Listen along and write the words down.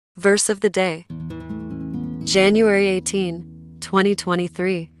Verse of the day, January 18,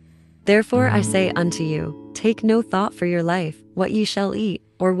 2023. Therefore I say unto you, take no thought for your life, what ye shall eat,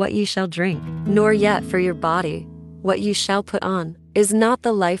 or what ye shall drink, nor yet for your body, what ye shall put on. Is not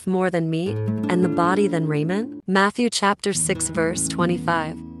the life more than meat, and the body than raiment? Matthew chapter 6 verse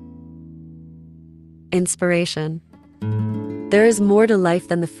 25. Inspiration. There is more to life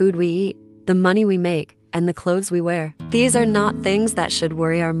than the food we eat, the money we make, and the clothes we wear. These are not things that should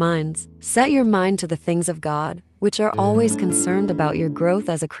worry our minds. Set your mind to the things of God, which are always concerned about your growth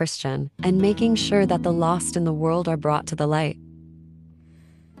as a Christian and making sure that the lost in the world are brought to the light.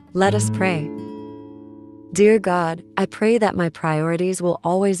 Let us pray. Dear God, I pray that my priorities will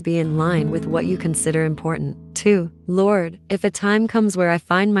always be in line with what you consider important. 2. Lord, if a time comes where I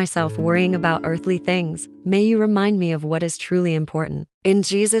find myself worrying about earthly things, may you remind me of what is truly important. In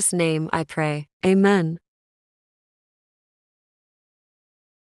Jesus' name I pray. Amen.